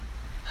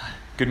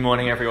Good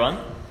morning, everyone.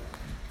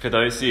 For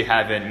those who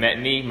haven't met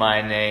me,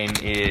 my name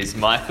is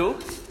Michael,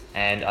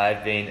 and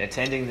I've been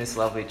attending this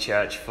lovely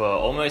church for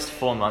almost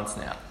 4 months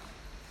now.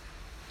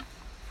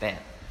 Bam.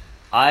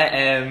 I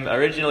am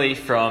originally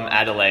from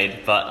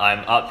Adelaide, but I'm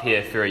up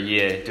here for a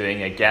year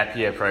doing a gap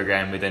year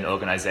program with an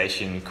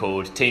organisation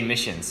called Teen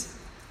Missions,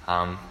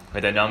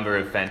 with a number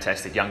of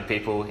fantastic young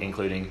people,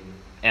 including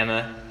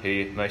Emma,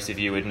 who most of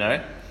you would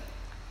know.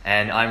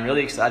 And I'm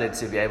really excited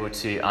to be able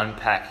to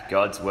unpack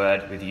God's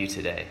Word with you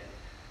today.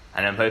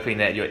 And I'm hoping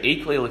that you're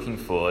equally looking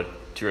forward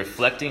to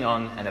reflecting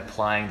on and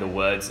applying the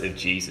words of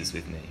Jesus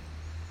with me.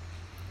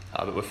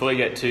 But before we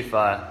get too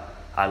far,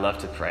 I'd love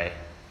to pray.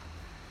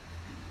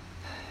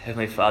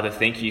 Heavenly Father,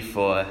 thank you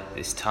for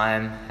this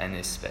time and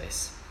this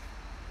space.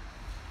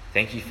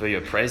 Thank you for your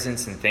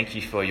presence, and thank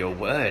you for your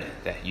word,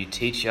 that you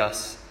teach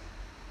us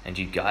and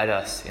you guide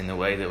us in the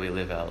way that we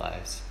live our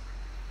lives.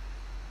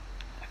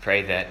 I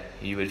pray that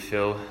you would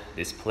fill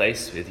this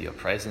place with your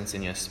presence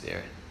and your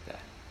spirit, that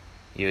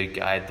you would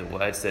guide the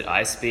words that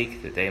I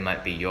speak, that they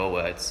might be your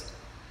words,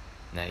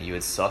 and that you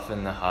would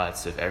soften the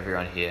hearts of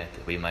everyone here,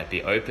 that we might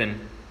be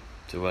open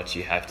to what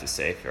you have to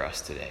say for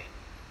us today.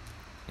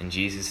 In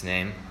Jesus'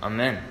 name,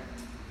 amen.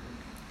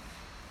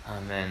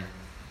 Amen.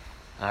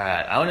 All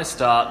right, I want to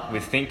start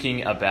with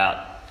thinking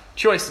about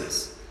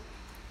choices.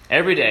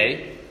 Every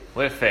day,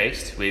 we're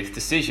faced with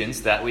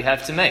decisions that we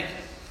have to make.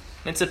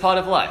 It's a part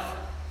of life.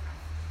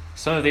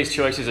 Some of these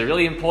choices are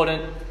really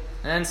important,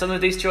 and some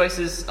of these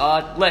choices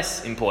are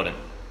less important.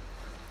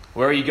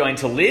 Where are you going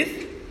to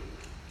live?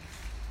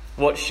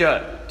 What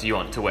shirt do you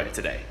want to wear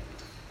today?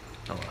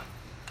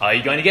 Are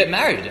you going to get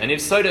married? And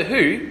if so, to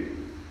who?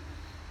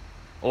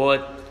 Or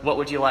what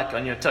would you like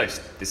on your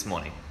toast this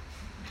morning?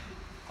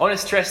 I want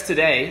to stress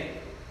today,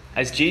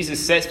 as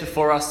Jesus sets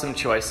before us some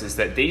choices,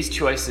 that these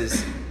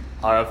choices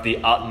are of the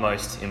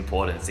utmost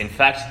importance. In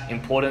fact,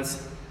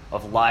 importance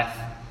of life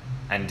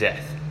and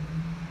death.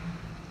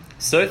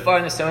 So far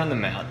in the Sermon on the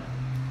Mount,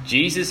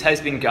 Jesus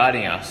has been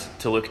guiding us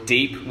to look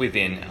deep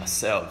within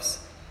ourselves,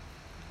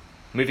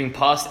 moving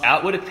past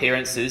outward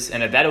appearances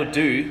and a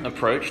that'll-do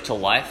approach to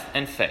life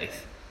and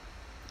faith.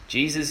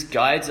 Jesus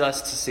guides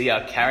us to see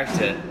our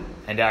character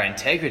and our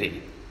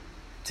integrity,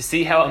 to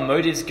see how our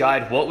motives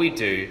guide what we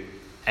do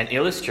and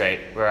illustrate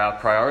where our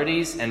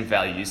priorities and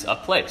values are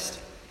placed.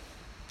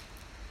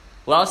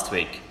 Last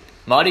week,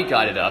 Marty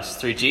guided us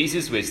through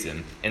Jesus'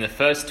 wisdom in the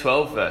first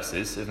 12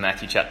 verses of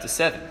Matthew chapter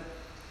 7.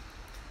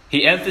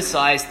 He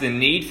emphasized the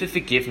need for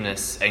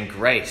forgiveness and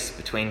grace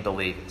between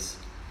believers,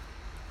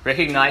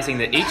 recognizing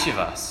that each of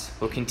us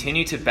will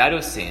continue to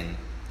battle sin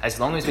as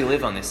long as we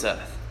live on this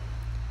earth,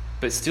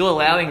 but still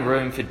allowing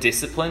room for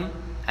discipline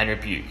and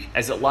rebuke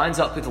as it lines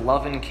up with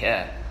love and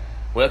care,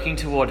 working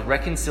toward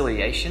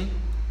reconciliation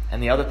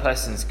and the other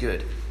person's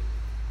good.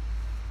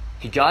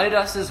 He guided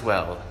us as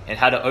well in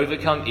how to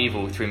overcome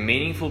evil through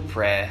meaningful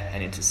prayer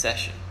and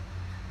intercession,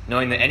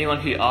 knowing that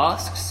anyone who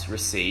asks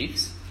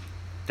receives,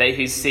 they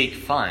who seek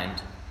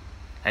find,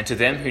 and to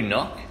them who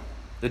knock,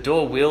 the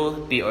door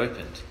will be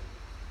opened.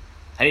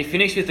 And he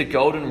finished with the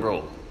golden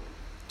rule: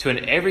 to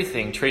in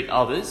everything treat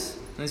others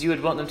as you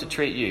would want them to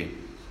treat you.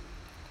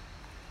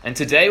 And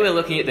today we're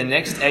looking at the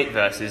next 8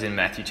 verses in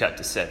Matthew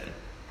chapter 7.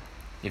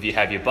 If you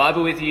have your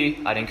Bible with you,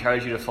 I'd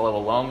encourage you to follow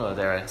along, or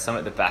there are some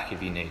at the back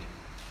if you need.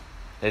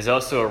 There's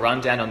also a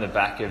rundown on the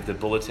back of the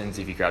bulletins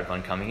if you grabbed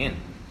one coming in.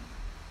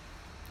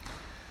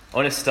 I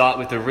want to start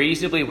with a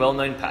reasonably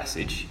well-known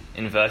passage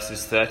in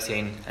verses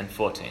 13 and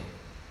 14.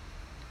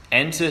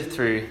 Enter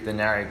through the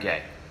narrow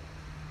gate.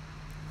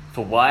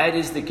 For wide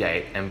is the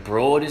gate and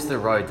broad is the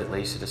road that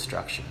leads to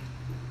destruction,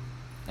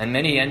 and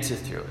many enter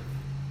through it.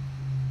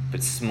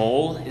 But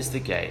small is the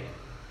gate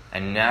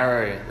and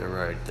narrow the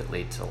road that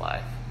leads to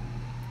life,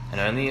 and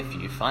only a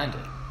few find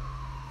it.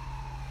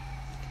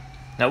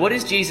 Now, what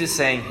is Jesus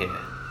saying here?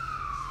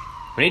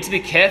 We need to be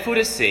careful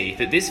to see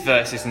that this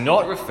verse is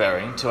not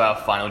referring to our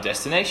final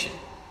destination.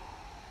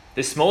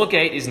 The small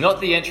gate is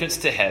not the entrance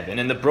to heaven,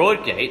 and the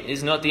broad gate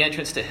is not the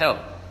entrance to hell.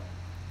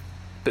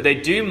 But they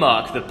do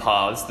mark the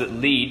paths that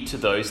lead to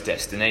those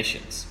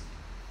destinations.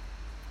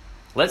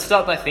 Let's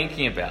start by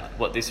thinking about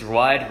what this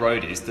wide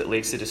road is that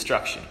leads to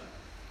destruction.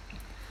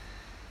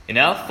 In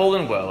our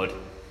fallen world,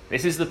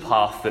 this is the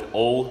path that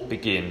all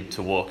begin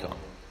to walk on.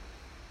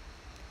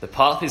 The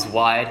path is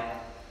wide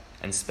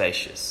and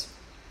spacious.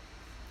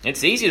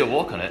 It's easy to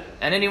walk on it,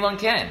 and anyone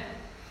can.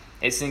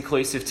 It's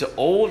inclusive to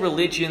all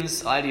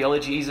religions,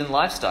 ideologies, and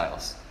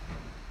lifestyles.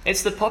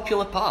 It's the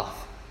popular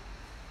path.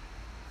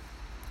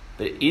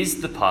 But it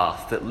is the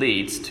path that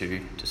leads to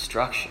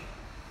destruction.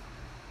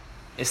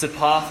 It's the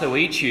path where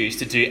we choose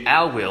to do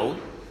our will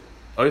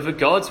over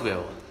God's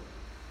will,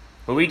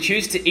 where we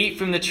choose to eat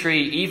from the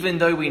tree even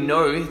though we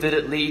know that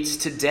it leads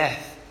to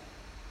death.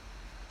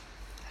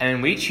 And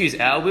when we choose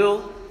our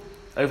will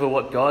over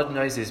what God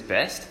knows is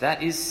best,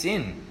 that is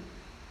sin.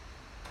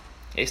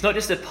 It's not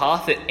just a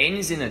path that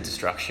ends in a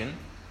destruction,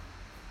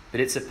 but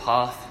it's a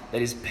path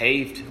that is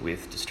paved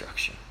with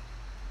destruction.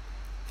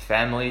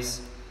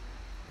 Families,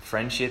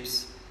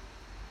 friendships,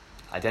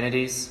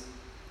 identities,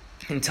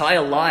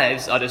 Entire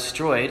lives are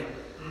destroyed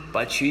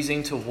by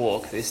choosing to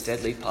walk this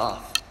deadly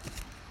path.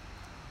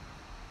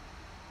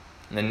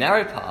 And the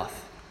narrow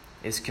path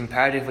is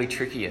comparatively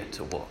trickier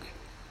to walk.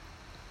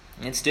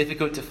 And it's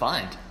difficult to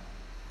find.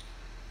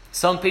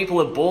 Some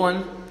people are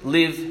born,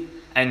 live,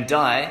 and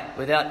die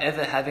without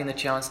ever having the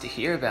chance to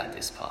hear about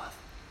this path.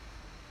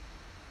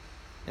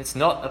 It's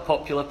not a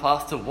popular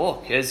path to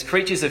walk. As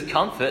creatures of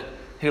comfort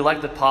who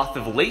like the path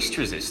of least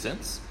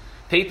resistance,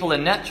 people are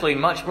naturally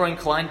much more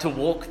inclined to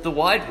walk the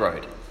wide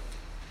road.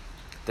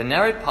 The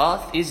narrow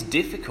path is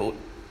difficult,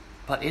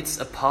 but it's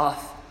a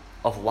path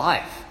of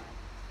life.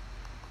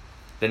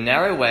 The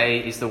narrow way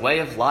is the way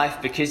of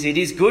life because it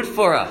is good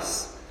for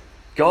us.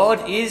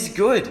 God is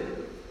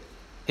good.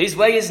 His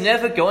way is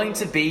never going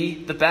to be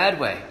the bad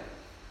way.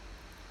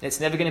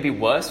 It's never going to be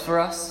worse for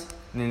us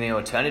than the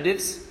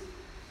alternatives.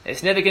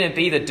 It's never going to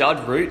be the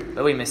dud route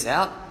where we miss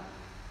out.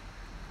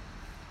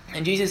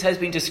 And Jesus has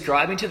been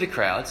describing to the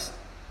crowds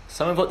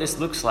some of what this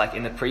looks like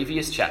in the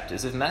previous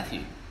chapters of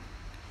Matthew.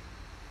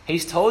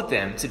 He's told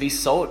them to be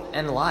salt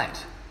and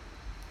light,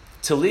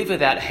 to live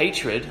without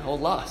hatred or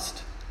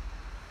lust,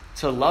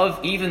 to love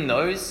even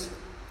those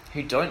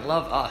who don't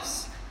love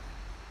us,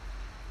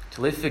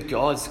 to live for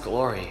God's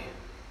glory,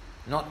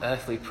 not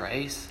earthly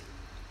praise,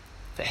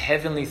 for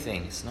heavenly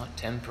things, not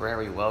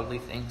temporary worldly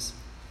things.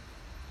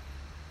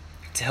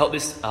 To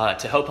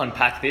help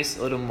unpack this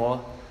a little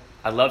more,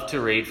 I'd love to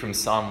read from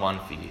Psalm 1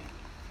 for you.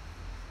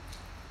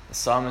 The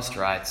psalmist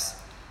writes,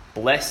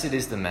 "Blessed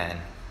is the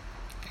man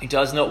who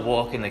does not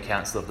walk in the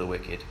counsel of the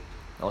wicked,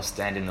 nor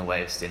stand in the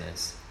way of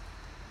sinners.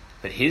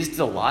 But his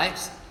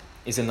delight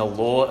is in the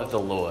law of the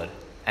Lord,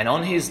 and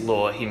on his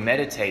law he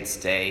meditates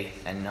day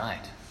and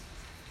night.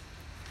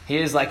 He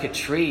is like a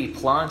tree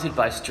planted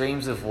by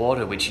streams of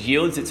water, which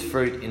yields its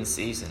fruit in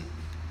season.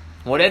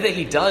 Whatever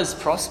he does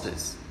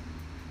prospers.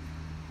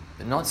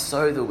 But not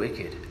so the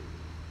wicked.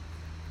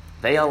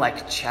 They are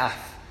like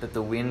chaff that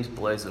the wind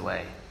blows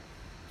away.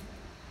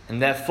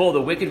 And therefore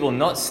the wicked will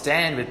not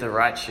stand with the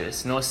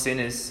righteous, nor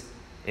sinners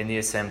in the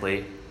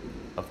assembly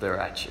of the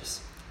righteous.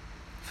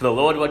 For the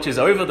Lord watches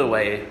over the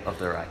way of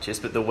the righteous,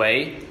 but the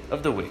way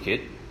of the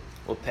wicked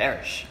will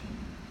perish.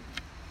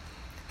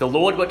 The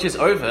Lord watches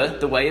over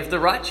the way of the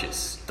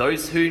righteous,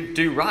 those who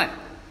do right,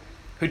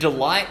 who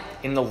delight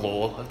in the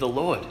law of the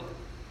Lord,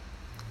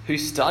 who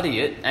study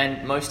it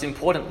and, most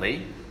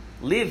importantly,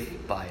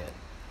 live by it."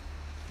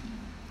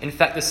 In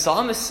fact, the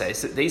psalmist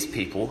says that these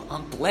people are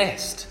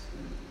blessed.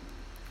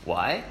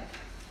 Why?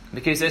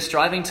 Because they're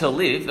striving to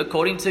live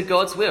according to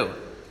God's will.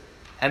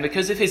 And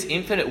because of his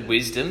infinite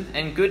wisdom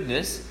and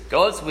goodness,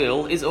 God's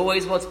will is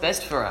always what's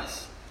best for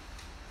us.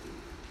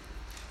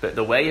 But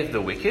the way of the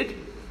wicked,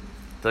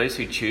 those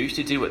who choose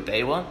to do what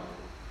they want,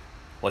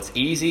 what's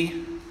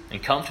easy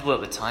and comfortable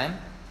at the time,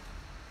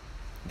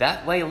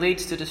 that way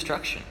leads to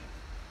destruction.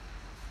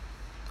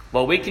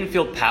 While we can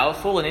feel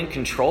powerful and in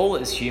control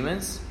as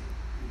humans,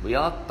 we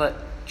are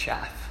but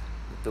chaff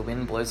that the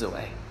wind blows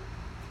away.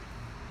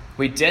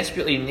 We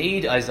desperately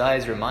need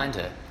Isaiah's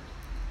reminder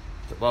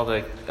that while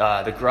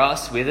the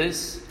grass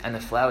withers and the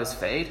flowers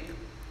fade,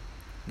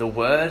 the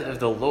word of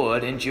the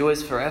Lord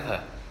endures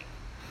forever.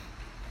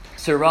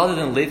 So rather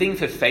than living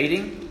for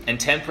fading and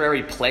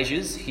temporary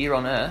pleasures here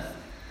on earth,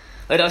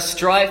 let us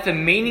strive for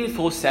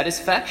meaningful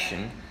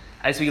satisfaction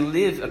as we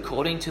live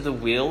according to the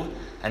will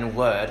and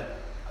word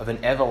of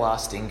an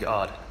everlasting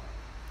God.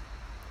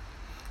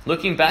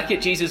 Looking back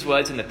at Jesus'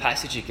 words in the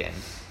passage again,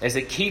 there's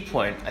a key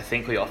point I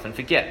think we often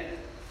forget.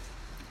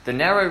 The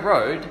narrow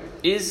road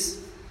is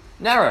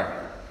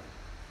narrow.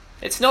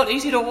 It's not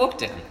easy to walk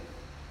down.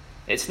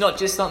 It's not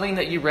just something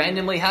that you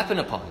randomly happen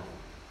upon.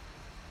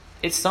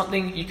 It's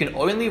something you can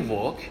only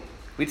walk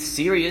with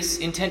serious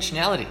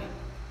intentionality.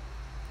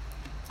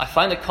 I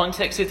find the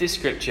context of this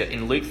scripture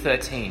in Luke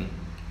 13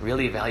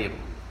 really valuable.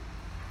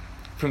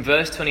 From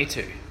verse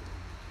 22,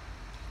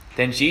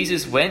 "Then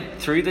Jesus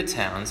went through the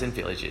towns and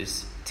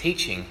villages,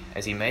 teaching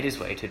as he made his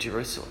way to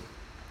Jerusalem.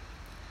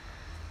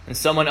 And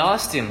someone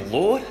asked him,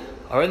 'Lord,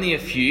 are only a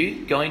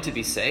few going to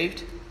be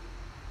saved?'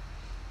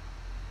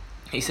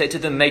 He said to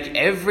them, 'Make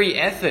every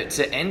effort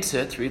to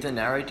enter through the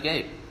narrow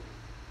gate.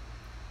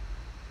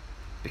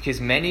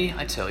 Because many,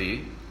 I tell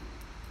you,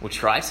 will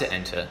try to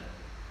enter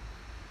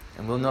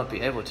and will not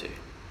be able to.'"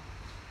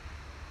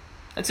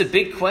 That's a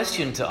big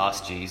question to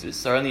ask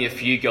Jesus. Are only a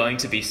few going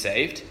to be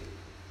saved?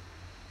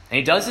 And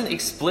he doesn't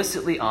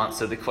explicitly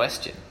answer the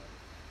question.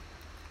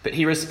 But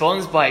he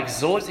responds by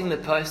exhorting the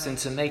person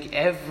to make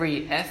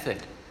every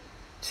effort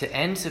to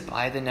enter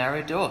by the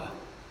narrow door.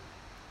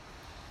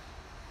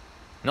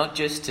 Not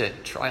just to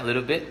try a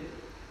little bit,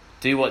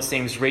 do what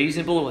seems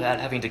reasonable without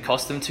having to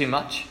cost them too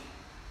much,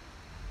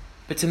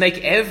 but to make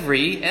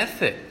every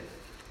effort.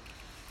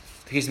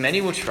 Because many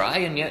will try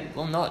and yet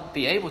will not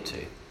be able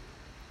to.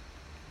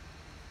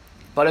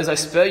 But as I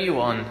spur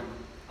you on,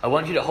 I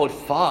want you to hold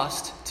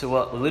fast to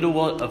a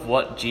little of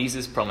what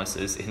Jesus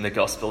promises in the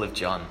Gospel of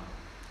John.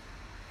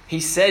 He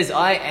says,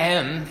 "I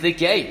am the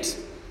gate.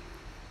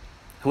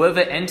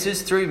 Whoever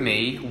enters through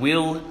me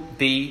will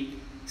be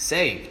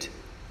saved."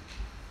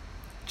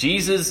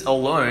 Jesus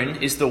alone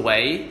is the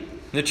way,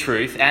 the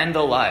truth, and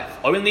the life.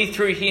 Only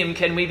through him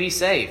can we be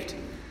saved.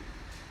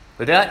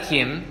 Without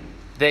him,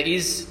 there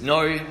is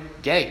no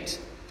gate.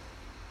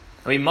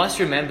 We must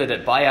remember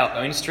that by our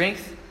own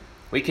strength,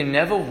 we can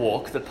never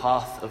walk the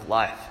path of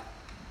life.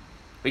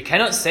 We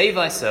cannot save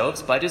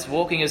ourselves by just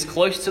walking as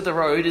close to the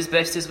road as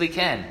best as we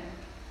can.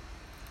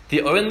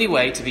 The only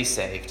way to be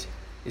saved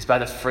is by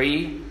the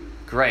free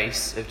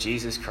grace of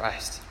Jesus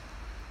Christ.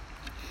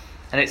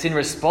 And it's in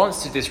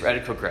response to this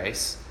radical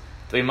grace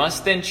that we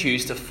must then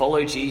choose to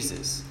follow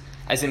Jesus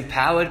as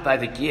empowered by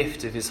the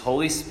gift of his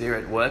Holy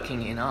Spirit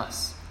working in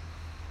us.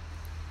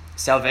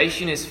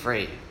 Salvation is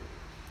free.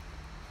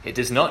 It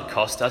does not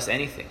cost us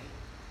anything.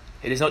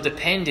 It does not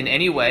depend in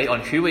any way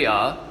on who we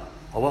are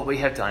or what we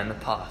have done in the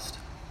past.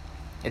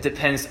 It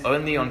depends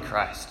only on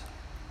Christ.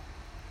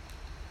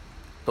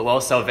 But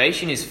while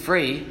salvation is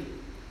free,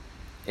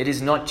 it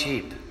is not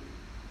cheap.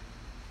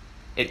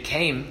 It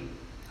came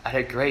at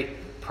a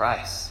great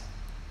price.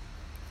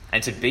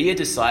 And to be a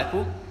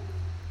disciple,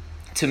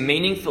 to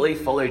meaningfully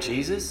follow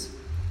Jesus,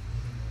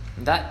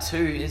 that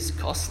too is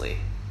costly.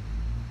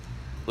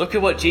 Look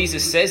at what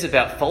Jesus says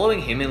about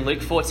following him in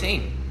Luke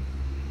 14.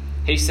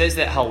 He says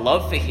that our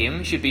love for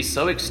him should be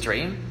so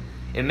extreme,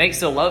 it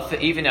makes the love for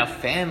even our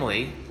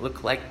family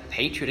look like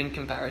hatred in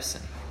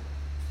comparison.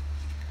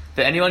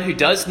 That anyone who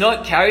does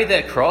not carry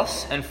their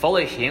cross and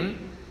follow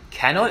him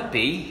cannot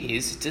be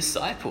his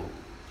disciple.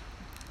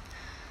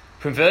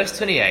 From verse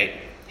 28,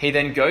 he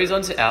then goes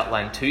on to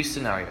outline two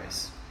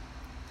scenarios: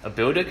 a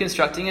builder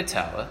constructing a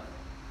tower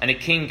and a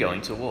king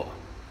going to war.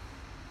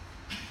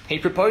 He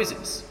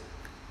proposes,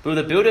 will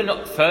the builder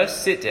not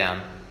first sit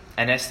down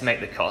and estimate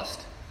the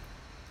cost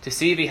to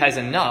see if he has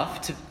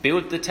enough to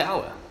build the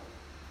tower?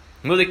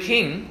 Will the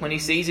king, when he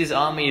sees his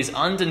army is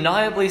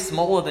undeniably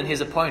smaller than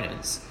his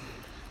opponents,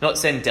 not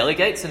send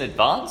delegates in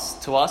advance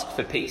to ask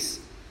for peace?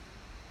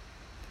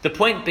 The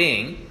point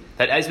being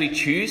that as we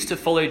choose to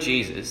follow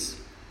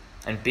Jesus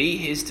and be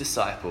his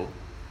disciple,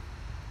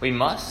 we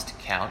must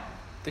count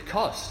the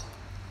cost.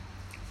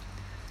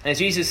 And as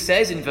Jesus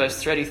says in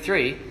verse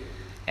 33,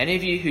 any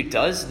of you who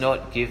does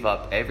not give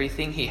up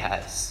everything he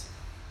has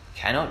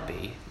cannot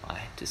be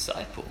my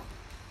disciple.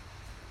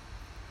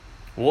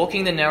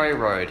 Walking the narrow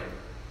road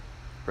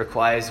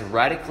requires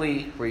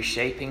radically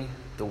reshaping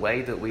the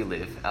way that we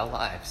live our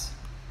lives.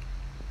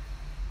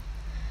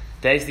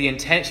 There's the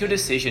intentional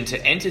decision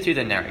to enter through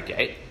the narrow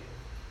gate,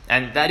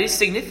 and that is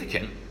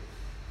significant.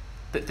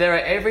 But there are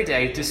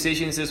everyday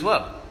decisions as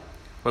well,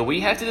 where we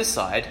have to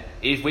decide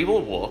if we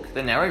will walk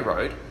the narrow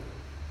road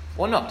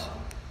or not.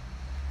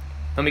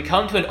 When we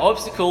come to an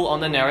obstacle on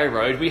the narrow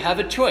road, we have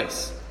a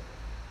choice.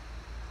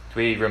 Do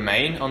we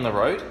remain on the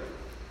road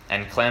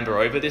and clamber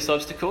over this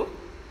obstacle?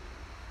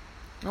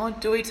 Or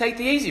do we take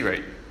the easy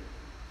route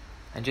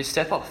and just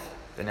step off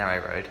the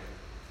narrow road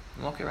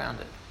and walk around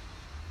it?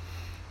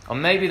 Or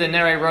maybe the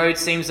narrow road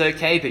seems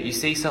okay, but you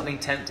see something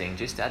tempting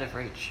just out of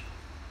reach.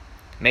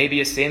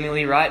 Maybe a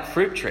seemingly ripe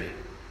fruit tree.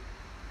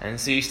 And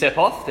so you step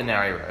off the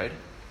narrow road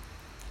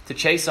to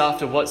chase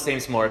after what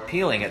seems more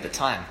appealing at the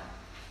time.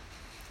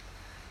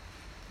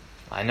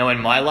 I know in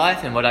my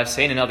life and what I've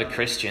seen in other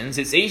Christians,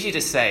 it's easy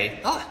to say,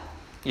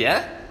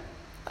 yeah,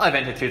 I've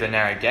entered through the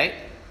narrow gate.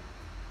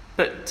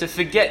 But to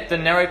forget the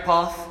narrow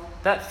path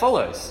that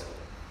follows.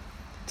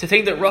 To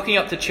think that rocking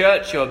up to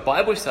church or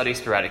Bible study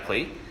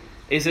sporadically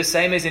is the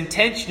same as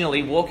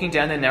intentionally walking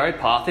down the narrow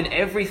path in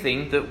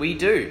everything that we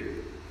do.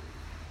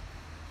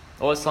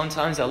 Or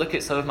sometimes I look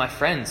at some of my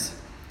friends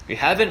who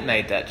haven't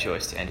made that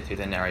choice to enter through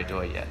the narrow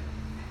door yet,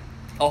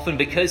 often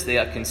because they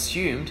are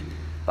consumed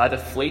by the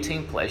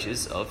fleeting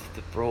pleasures of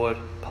the broad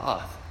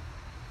path.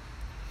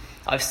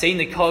 I've seen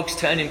the cogs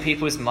turn in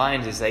people's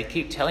minds as they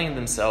keep telling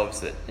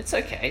themselves that it's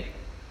okay.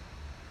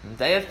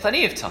 They have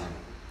plenty of time.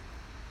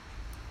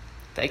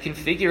 They can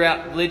figure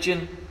out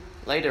religion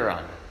later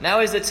on. Now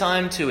is the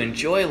time to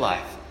enjoy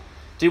life,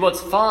 do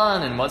what's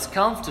fun and what's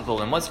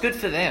comfortable and what's good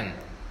for them.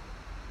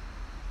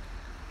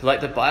 But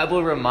like the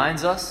Bible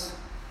reminds us,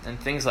 and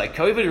things like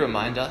COVID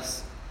remind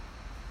us,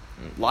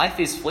 life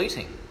is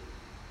fleeting.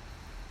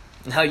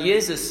 And our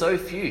years are so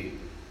few.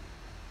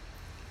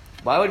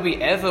 Why would we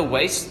ever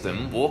waste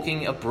them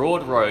walking a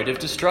broad road of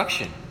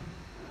destruction?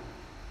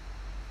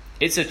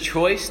 It's a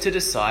choice to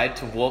decide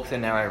to walk the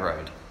narrow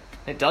road.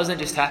 It doesn't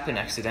just happen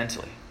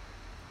accidentally.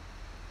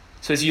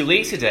 So as you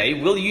leave today,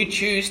 will you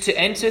choose to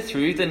enter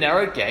through the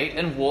narrow gate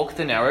and walk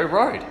the narrow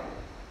road?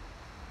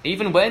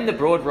 Even when the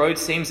broad road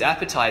seems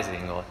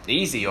appetizing or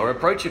easy or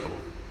approachable.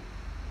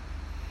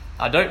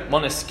 I don't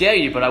want to scare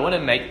you, but I want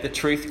to make the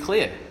truth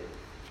clear.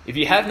 If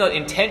you have not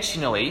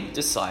intentionally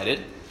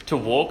decided to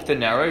walk the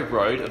narrow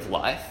road of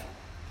life,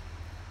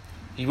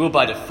 you will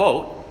by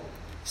default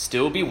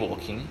still be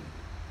walking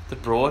the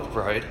broad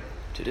road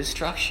to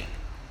destruction.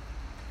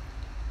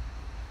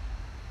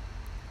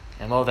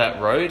 And while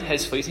that road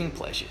has fleeting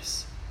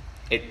pleasures,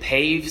 it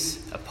paves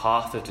a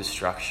path of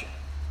destruction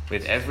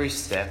with every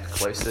step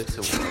closer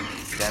toward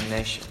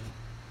damnation.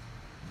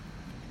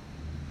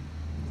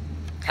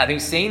 Having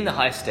seen the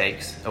high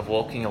stakes of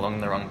walking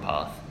along the wrong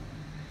path,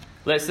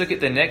 Let's look at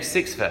the next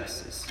 6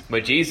 verses,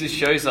 where Jesus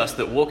shows us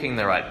that walking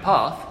the right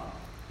path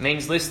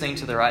means listening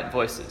to the right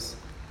voices.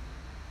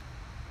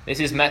 This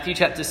is Matthew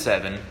chapter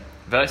 7,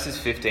 verses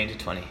 15 to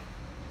 20.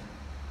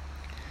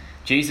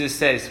 Jesus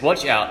says,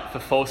 "Watch out for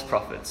false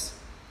prophets.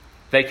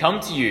 They come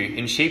to you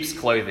in sheep's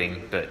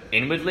clothing, but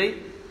inwardly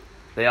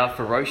they are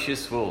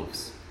ferocious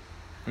wolves.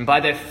 And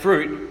by their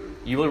fruit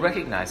you will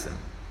recognize them.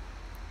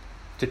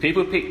 Do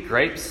people pick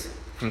grapes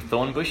from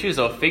thorn bushes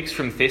or figs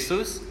from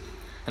thistles?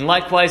 And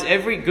likewise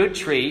every good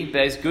tree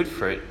bears good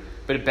fruit,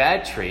 but a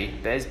bad tree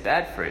bears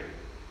bad fruit.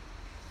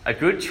 A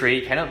good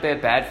tree cannot bear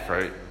bad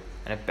fruit,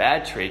 and a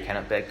bad tree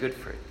cannot bear good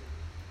fruit.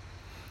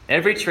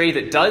 Every tree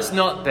that does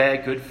not bear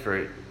good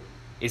fruit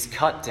is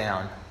cut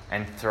down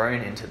and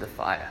thrown into the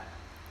fire.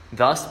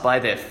 Thus, by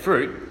their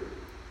fruit,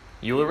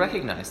 you will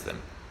recognize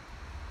them."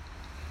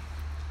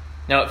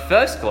 Now, at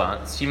first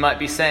glance, you might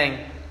be saying,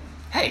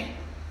 "Hey,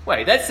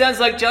 wait, that sounds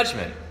like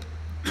judgment.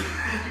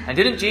 And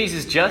didn't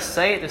Jesus just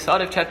say at the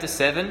start of chapter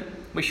 7,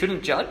 we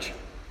shouldn't judge?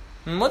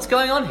 And what's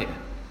going on here?"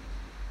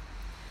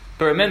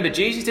 But remember,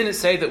 Jesus didn't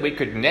say that we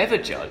could never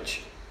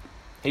judge.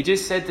 He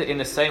just said that in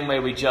the same way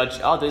we judge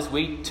others,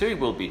 we too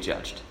will be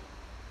judged.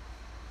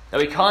 That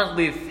we can't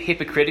live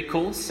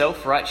hypocritical,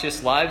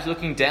 self-righteous lives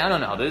looking down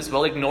on others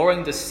while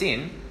ignoring the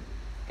sin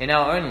in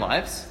our own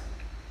lives.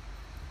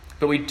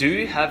 But we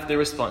do have the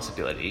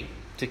responsibility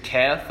to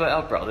care for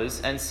our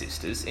brothers and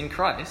sisters in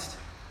Christ.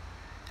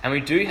 And we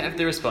do have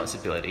the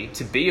responsibility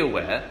to be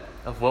aware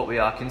of what we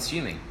are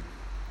consuming.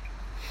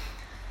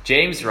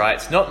 James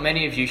writes, "Not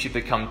many of you should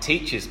become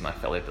teachers, my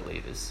fellow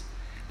believers,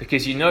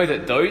 because you know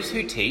that those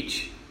who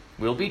teach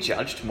will be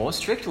judged more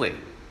strictly.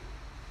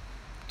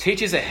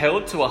 Teachers are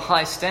held to a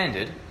high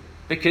standard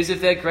because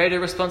of their greater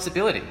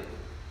responsibility.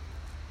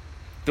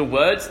 The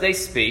words they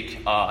speak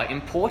are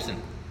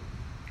important.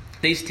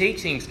 These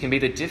teachings can be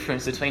the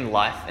difference between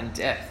life and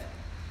death."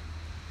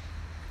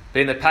 But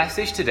in the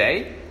passage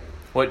today,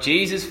 what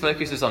Jesus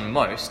focuses on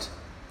most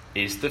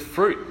is the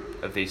fruit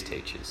of these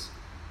teachers.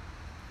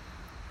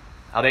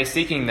 Are they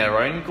seeking their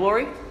own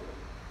glory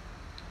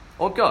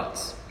or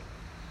God's?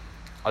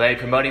 Are they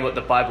promoting what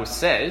the Bible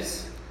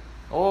says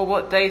or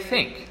what they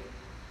think?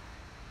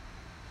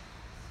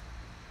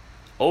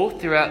 All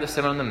throughout the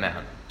Sermon on the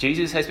Mount,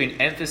 Jesus has been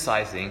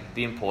emphasizing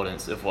the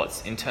importance of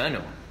what's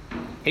internal.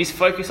 He's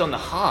focused on the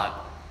heart,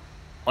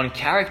 on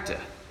character,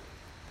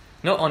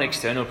 not on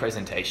external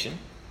presentation.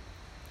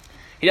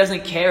 He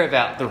doesn't care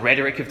about the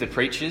rhetoric of the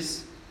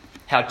preachers,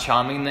 how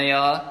charming they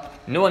are,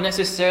 nor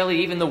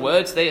necessarily even the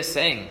words they are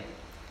saying.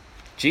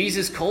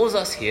 Jesus calls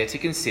us here to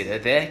consider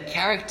their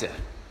character.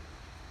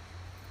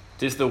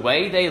 Does the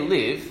way they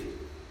live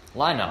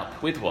line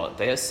up with what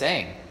they are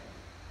saying?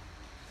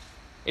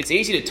 It's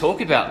easy to talk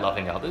about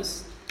loving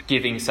others,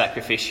 giving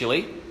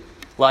sacrificially,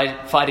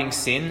 fighting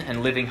sin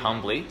and living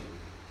humbly,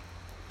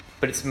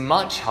 but it's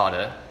much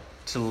harder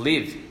to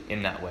live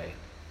in that way.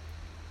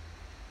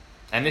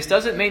 And this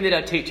doesn't mean that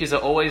our teachers are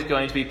always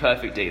going to be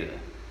perfect either.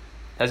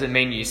 Doesn't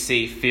mean you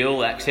see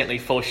Phil accidentally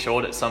fall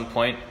short at some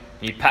point,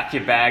 you pack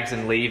your bags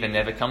and leave and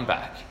never come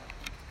back.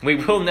 We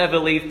will never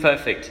leave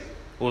perfect.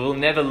 We will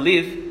never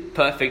live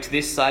perfect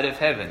this side of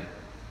heaven.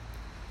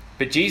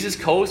 But Jesus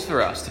calls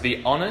for us to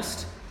be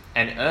honest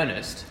and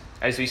earnest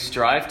as we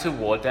strive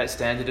toward that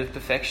standard of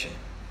perfection.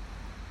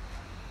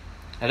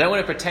 I don't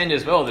want to pretend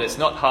as well that it's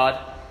not hard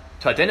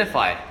to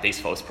identify these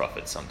false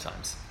prophets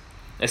sometimes,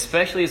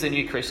 especially as a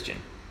new Christian.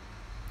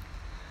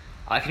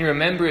 I can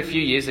remember a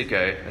few years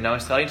ago when I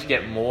was starting to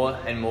get more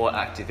and more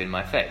active in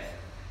my faith.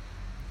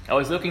 I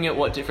was looking at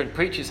what different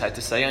preachers had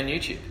to say on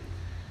YouTube.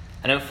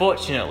 And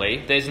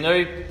unfortunately, there's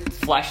no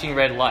flashing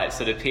red lights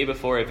that appear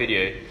before a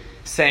video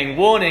saying,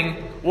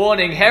 "Warning,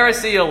 warning,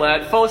 heresy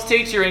alert, false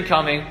teacher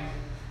incoming."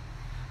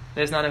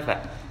 There's none of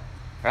that,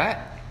 right?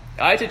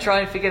 I had to try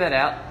and figure that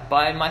out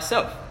by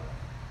myself.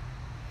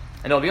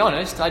 And I'll be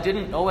honest, I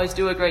didn't always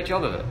do a great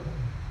job of it.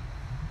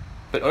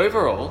 But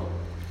overall,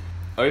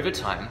 over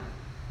time,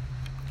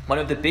 one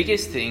of the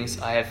biggest things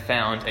I have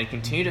found and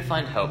continue to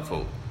find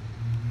helpful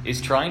is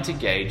trying to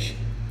gauge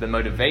the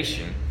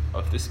motivation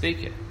of the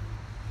speaker.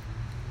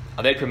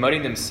 Are they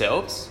promoting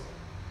themselves?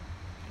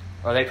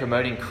 Or are they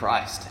promoting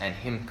Christ and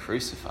Him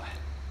crucified?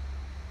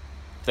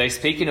 Do they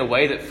speak in a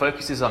way that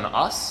focuses on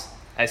us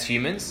as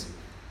humans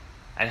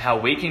and how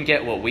we can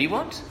get what we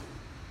want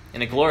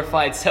in a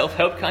glorified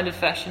self-help kind of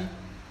fashion?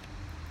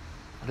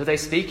 Or do they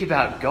speak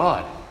about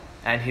God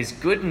and His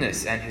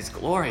goodness and His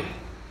glory?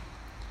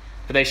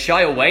 Do they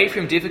shy away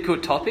from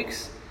difficult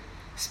topics,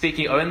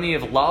 speaking only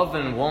of love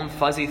and warm,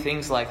 fuzzy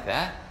things like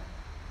that?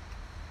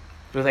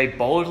 Do they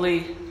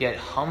boldly yet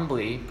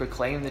humbly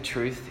proclaim the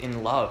truth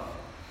in love,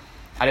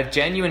 out of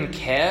genuine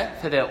care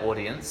for their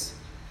audience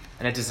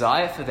and a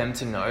desire for them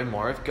to know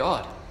more of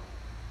God?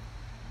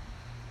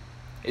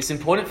 It's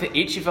important for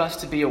each of us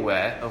to be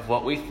aware of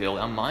what we fill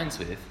our minds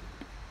with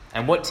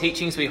and what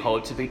teachings we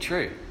hold to be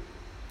true.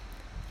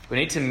 We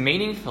need to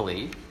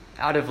meaningfully,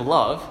 out of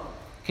love,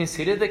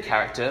 consider the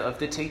character of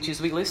the teachers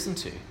we listen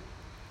to.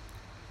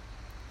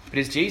 But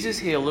as Jesus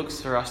here looks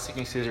for us to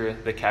consider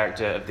the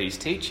character of these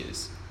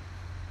teachers,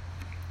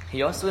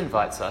 he also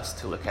invites us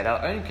to look at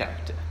our own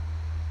character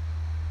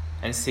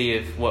and see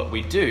if what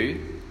we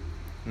do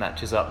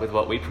matches up with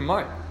what we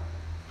promote.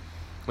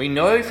 We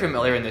know from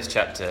earlier in this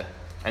chapter,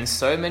 and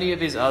so many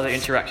of his other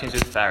interactions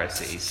with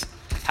Pharisees,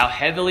 how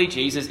heavily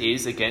Jesus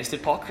is against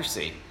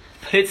hypocrisy.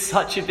 But it's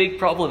such a big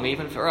problem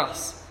even for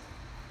us.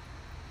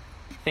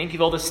 Think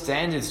of all the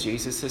standards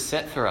Jesus has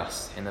set for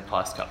us in the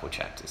past couple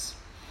chapters.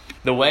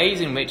 The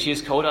ways in which he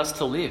has called us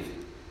to live.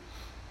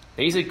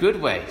 These are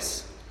good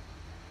ways.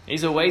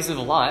 These are ways of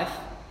life,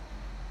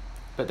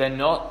 but they're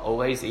not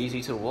always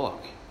easy to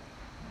walk.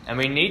 And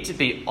we need to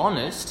be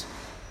honest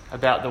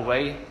about the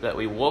way that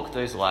we walk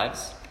those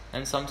lives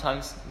and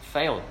sometimes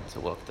fail to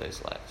walk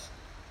those lives.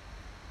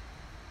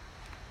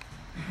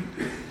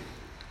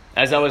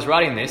 As I was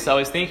writing this, I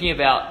was thinking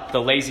about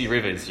the lazy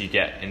rivers you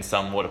get in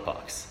some water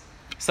parks.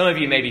 Some of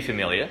you may be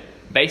familiar.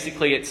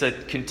 Basically, it's a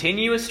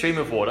continuous stream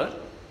of water,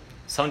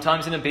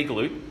 sometimes in a big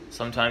loop,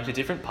 sometimes in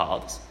different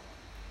paths.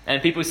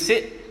 And people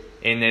sit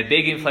in their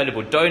big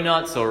inflatable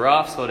donuts or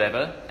rafts or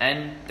whatever,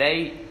 and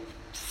they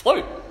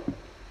float.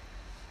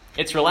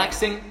 It's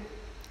relaxing.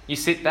 You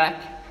sit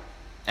back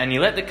and you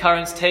let the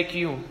currents take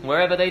you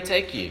wherever they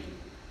take you.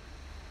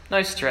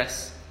 No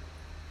stress.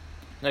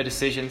 No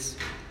decisions.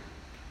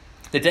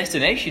 The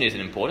destination isn't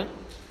important.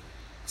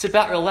 It's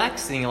about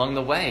relaxing along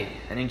the way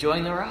and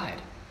enjoying the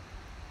ride.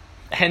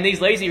 And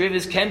these lazy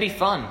rivers can be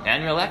fun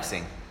and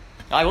relaxing.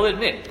 I will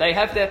admit, they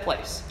have their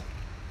place.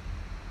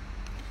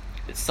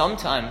 But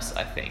sometimes,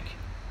 I think,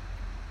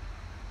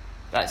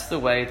 that's the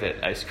way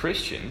that as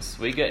Christians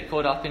we get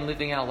caught up in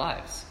living our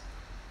lives.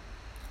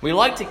 We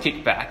like to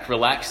kick back,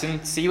 relax,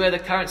 and see where the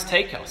currents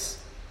take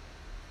us.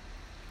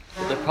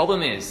 But the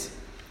problem is,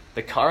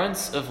 the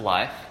currents of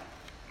life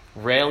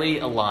rarely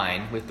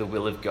align with the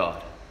will of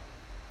God.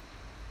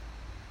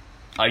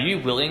 Are you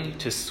willing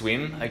to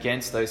swim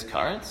against those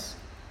currents?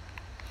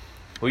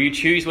 Will you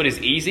choose what is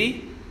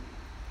easy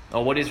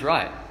or what is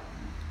right?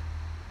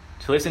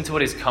 To listen to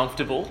what is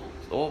comfortable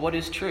or what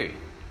is true?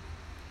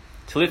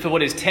 To live for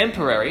what is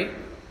temporary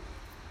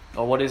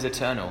or what is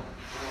eternal?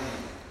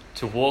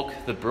 To walk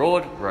the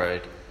broad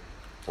road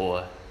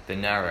or the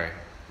narrow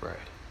road?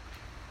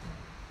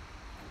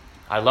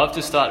 I love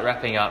to start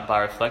wrapping up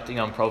by reflecting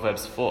on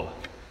Proverbs 4,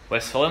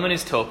 where Solomon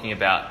is talking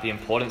about the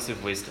importance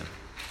of wisdom.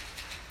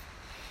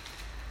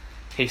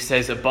 He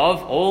says,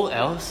 above all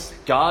else,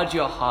 guard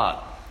your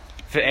heart,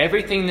 for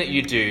everything that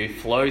you do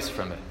flows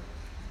from it.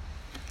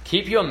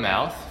 Keep your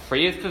mouth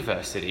free of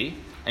perversity,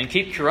 and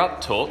keep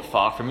corrupt talk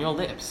far from your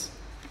lips.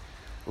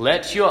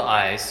 Let your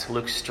eyes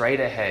look straight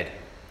ahead.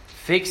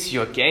 Fix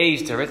your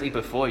gaze directly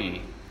before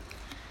you.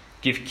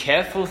 Give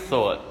careful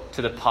thought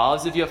to the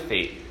paths of your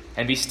feet,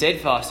 and be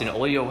steadfast in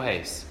all your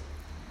ways.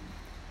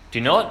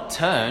 Do not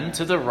turn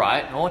to the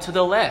right or to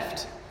the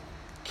left.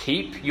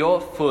 Keep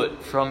your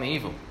foot from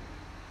evil.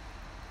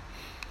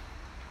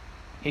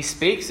 He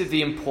speaks of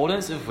the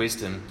importance of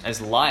wisdom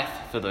as life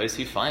for those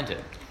who find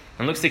it,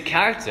 and looks at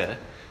character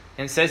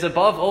and says,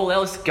 above all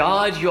else,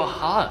 guard your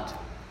heart,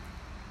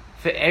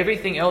 for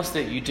everything else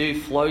that you do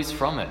flows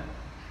from it.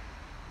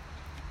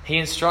 He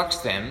instructs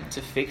them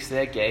to fix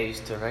their gaze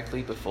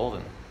directly before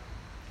them,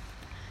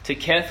 to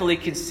carefully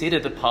consider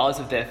the paths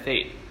of their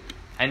feet,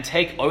 and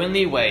take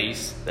only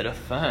ways that are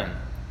firm,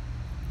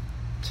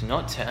 to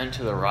not turn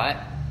to the right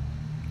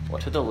or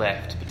to the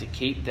left, but to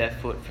keep their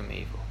foot from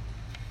evil.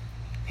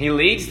 He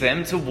leads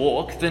them to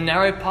walk the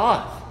narrow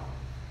path,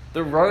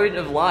 the road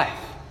of life.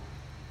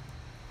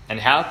 And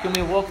how can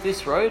we walk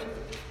this road?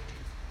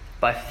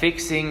 By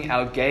fixing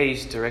our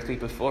gaze directly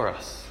before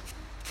us.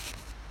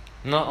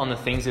 Not on the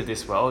things of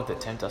this world that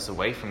tempt us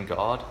away from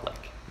God,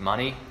 like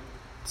money,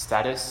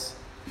 status,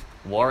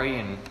 worry,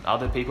 and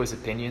other people's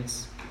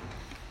opinions.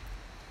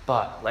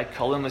 But, like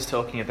Colin was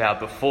talking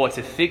about before,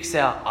 to fix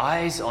our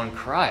eyes on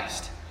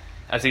Christ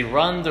as we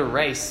run the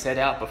race set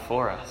out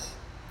before us.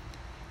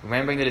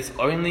 Remembering that it's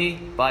only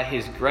by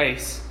his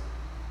grace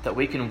that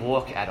we can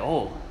walk at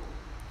all.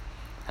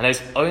 And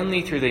it's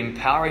only through the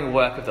empowering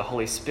work of the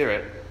Holy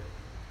Spirit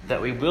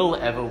that we will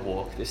ever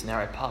walk this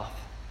narrow path.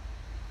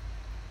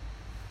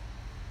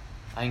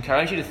 I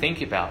encourage you to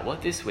think about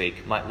what this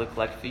week might look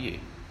like for you,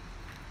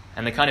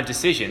 and the kind of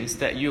decisions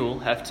that you'll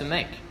have to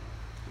make.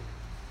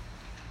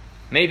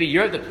 Maybe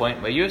you're at the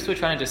point where you're still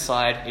trying to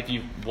decide if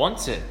you want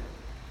to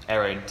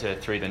enter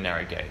through the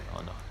narrow gate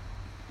or not.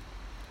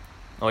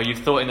 Or you've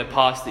thought in the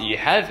past that you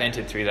have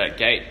entered through that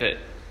gate, but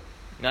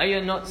now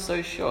you're not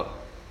so sure.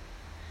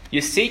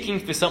 You're seeking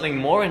for something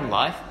more in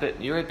life,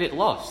 but you're a bit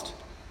lost.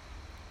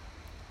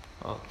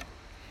 Well,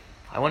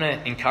 I want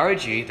to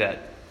encourage you that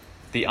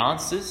the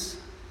answers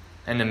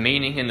and the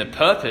meaning and the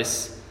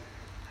purpose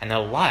and the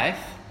life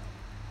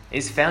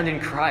is found in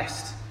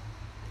Christ,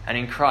 and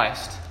in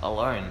Christ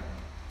alone.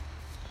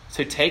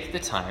 So take the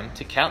time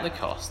to count the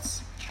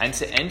costs and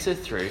to enter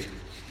through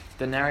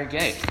the narrow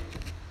gate.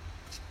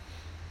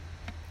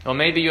 Or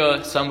maybe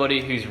you're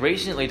somebody who's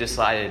recently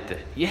decided that,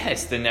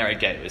 yes, the narrow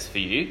gate was for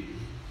you.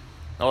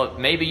 Or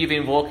maybe you've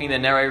been walking the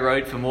narrow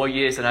road for more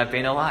years than I've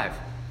been alive.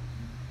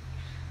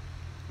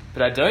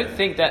 But I don't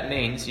think that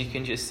means you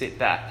can just sit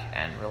back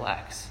and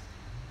relax.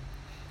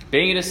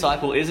 Being a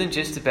disciple isn't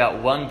just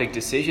about one big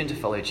decision to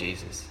follow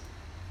Jesus.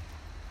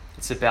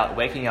 It's about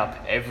waking up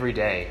every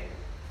day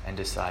and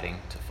deciding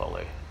to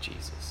follow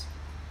Jesus.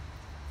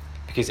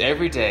 Because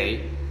every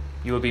day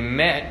you will be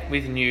met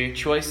with new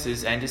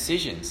choices and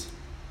decisions.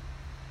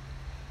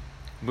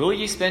 Will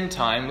you spend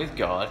time with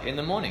God in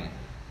the morning?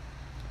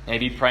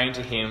 Maybe praying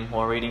to Him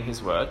or reading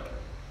His Word?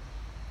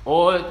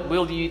 Or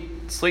will you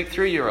sleep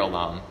through your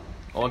alarm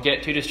or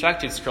get too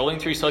distracted scrolling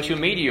through social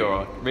media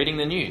or reading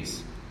the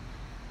news?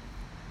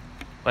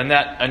 When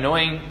that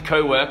annoying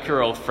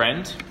co-worker or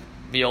friend,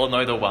 we all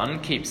know the one,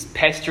 keeps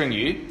pestering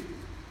you,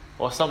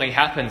 or something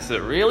happens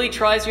that really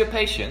tries your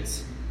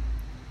patience,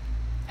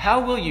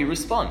 how will you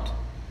respond?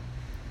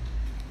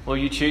 Will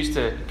you choose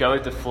to go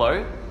with the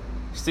flow,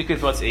 stick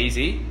with what's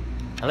easy,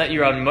 and let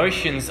your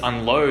emotions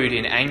unload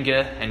in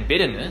anger and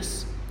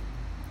bitterness?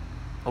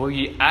 Or will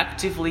you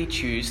actively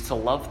choose to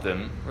love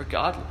them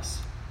regardless?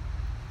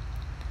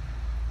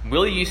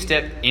 Will you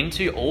step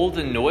into all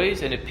the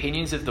noise and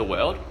opinions of the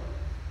world?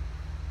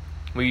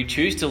 Will you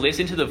choose to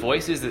listen to the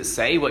voices that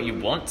say what you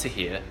want to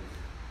hear?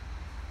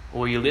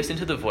 Or will you listen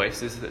to the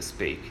voices that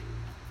speak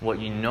what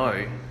you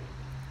know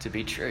to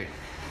be true?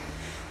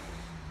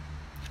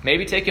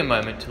 Maybe take a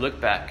moment to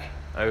look back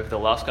over the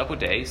last couple of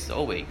days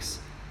or weeks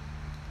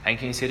and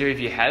consider if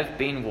you have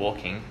been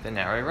walking the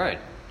narrow road.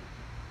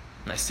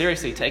 Now,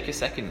 seriously, take a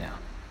second now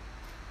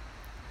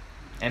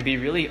and be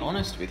really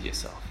honest with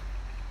yourself.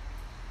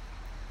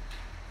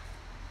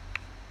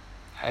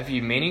 Have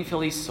you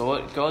meaningfully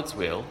sought God's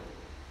will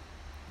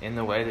in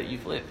the way that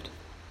you've lived?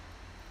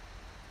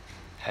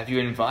 Have you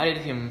invited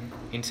Him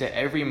into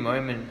every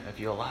moment of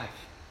your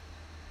life,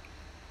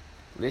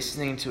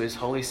 listening to His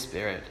Holy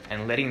Spirit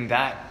and letting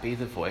that be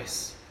the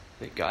voice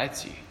that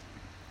guides you?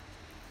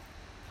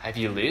 Have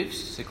you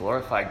lived to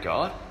glorify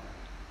God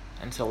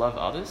and to love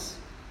others?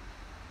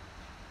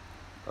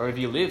 Or have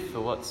you lived for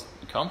what's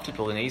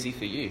comfortable and easy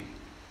for you?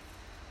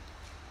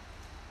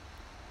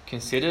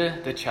 Consider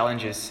the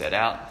challenges set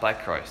out by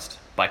Christ,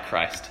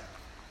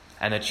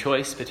 and the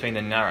choice between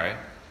the narrow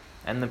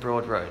and the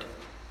broad road,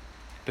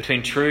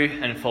 between true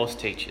and false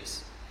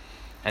teachers.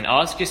 And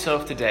ask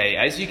yourself today,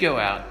 as you go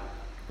out,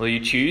 will you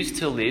choose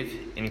to live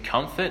in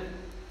comfort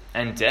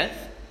and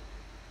death,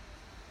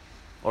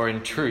 or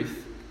in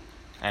truth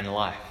and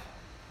life?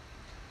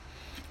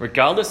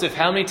 Regardless of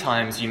how many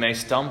times you may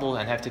stumble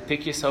and have to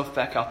pick yourself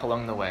back up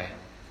along the way,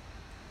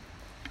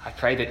 I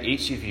pray that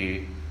each of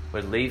you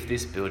would leave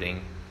this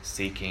building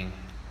seeking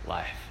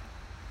life.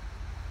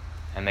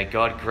 And may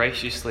God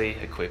graciously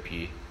equip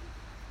you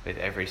with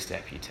every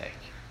step you take.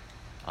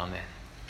 Amen.